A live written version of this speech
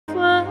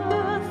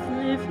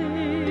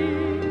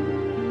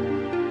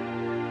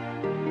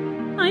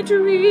I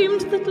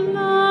dreamed that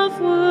love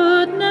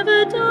would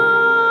never die.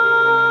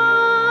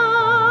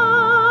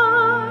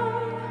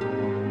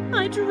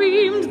 I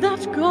dreamed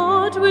that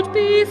God would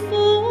be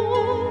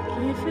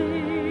forgiving.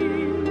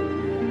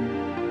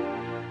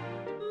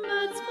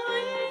 Birds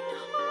flying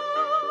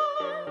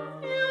high,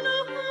 you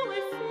know how I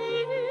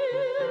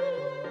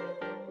feel.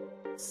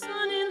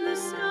 Sun in the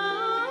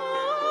sky,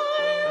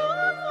 you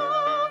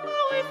know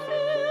how I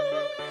feel.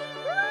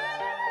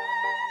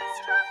 Rain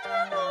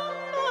drifting on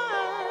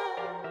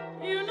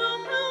by, you know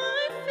how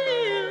I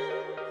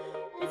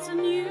feel. It's a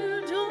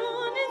new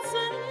dawn, it's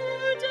a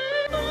new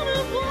day, but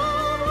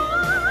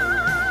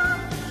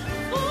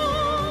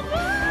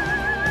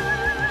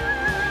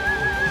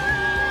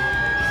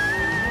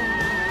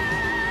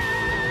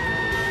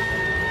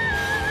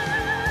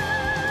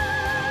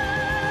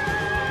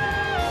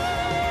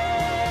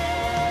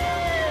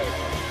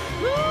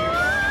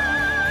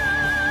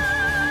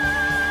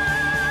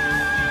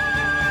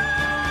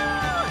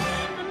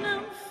and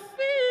I'm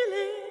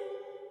feeling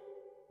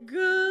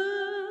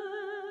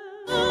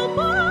good. All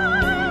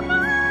by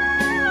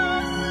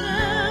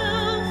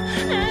myself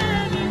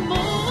anymore.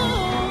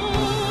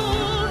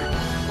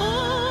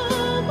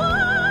 All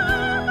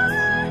by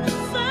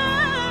myself.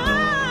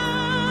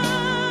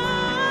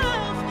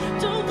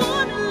 Don't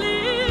wanna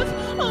live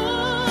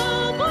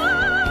all by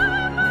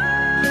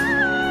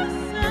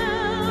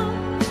myself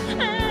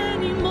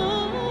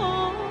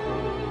anymore.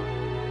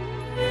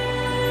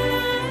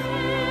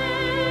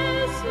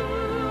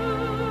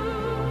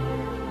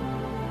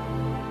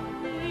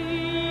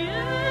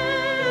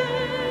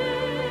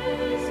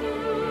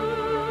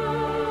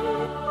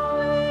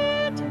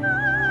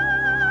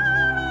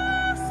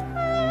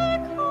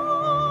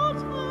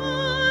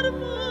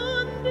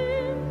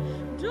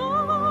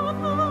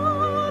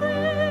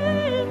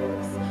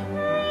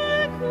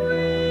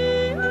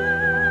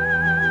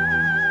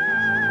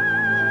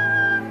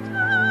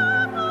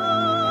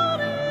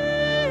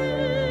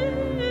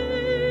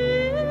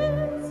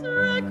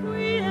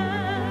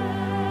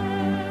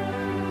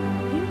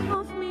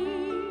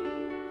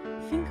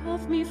 Think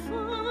of me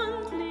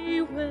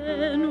fondly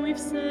when we've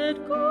said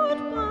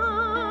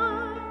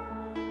goodbye.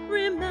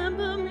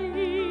 Remember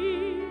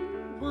me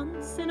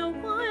once in a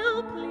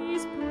while,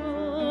 please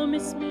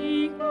promise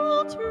me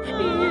you'll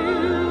try.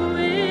 You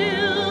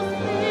will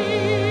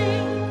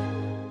think,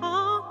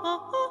 ah,